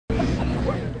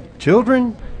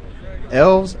Children,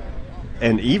 elves,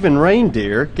 and even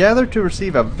reindeer gathered to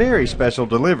receive a very special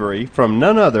delivery from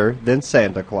none other than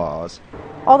Santa Claus.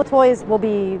 All the toys will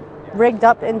be rigged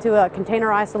up into a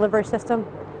containerized delivery system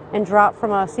and dropped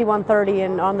from a C-130,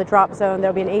 and on the drop zone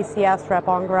there'll be an ACS rep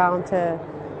on ground to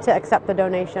accept the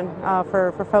donation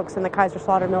for folks in the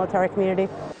Kaiserslautern military community.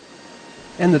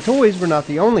 And the toys were not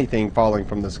the only thing falling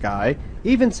from the sky.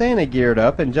 Even Santa geared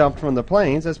up and jumped from the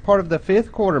planes as part of the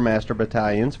 5th Quartermaster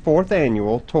Battalion's 4th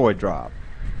annual toy drop.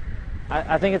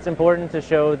 I think it's important to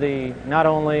show not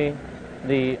only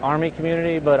the Army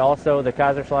community, but also the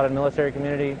Kaiserslautern military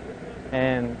community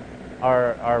and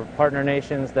our partner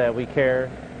nations that we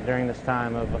care during this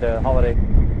time of the holiday.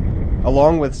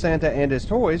 Along with Santa and his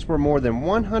toys were more than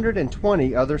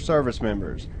 120 other service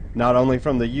members, not only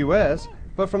from the U.S.,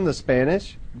 but from the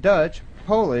Spanish, Dutch,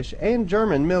 Polish, and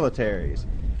German militaries.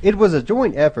 It was a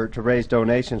joint effort to raise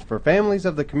donations for families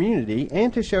of the community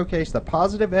and to showcase the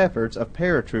positive efforts of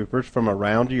paratroopers from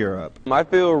around Europe. I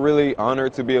feel really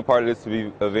honored to be a part of this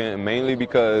event, mainly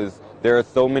because there are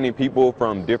so many people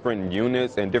from different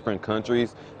units and different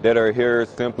countries that are here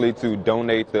simply to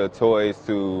donate the toys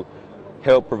to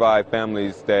help provide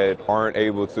families that aren't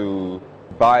able to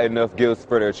buy enough gifts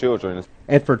for their children.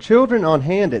 And for children on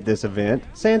hand at this event,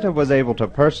 Santa was able to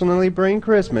personally bring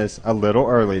Christmas a little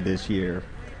early this year.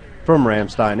 From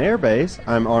Ramstein Air Base,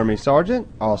 I'm Army Sergeant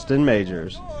Austin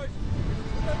Majors.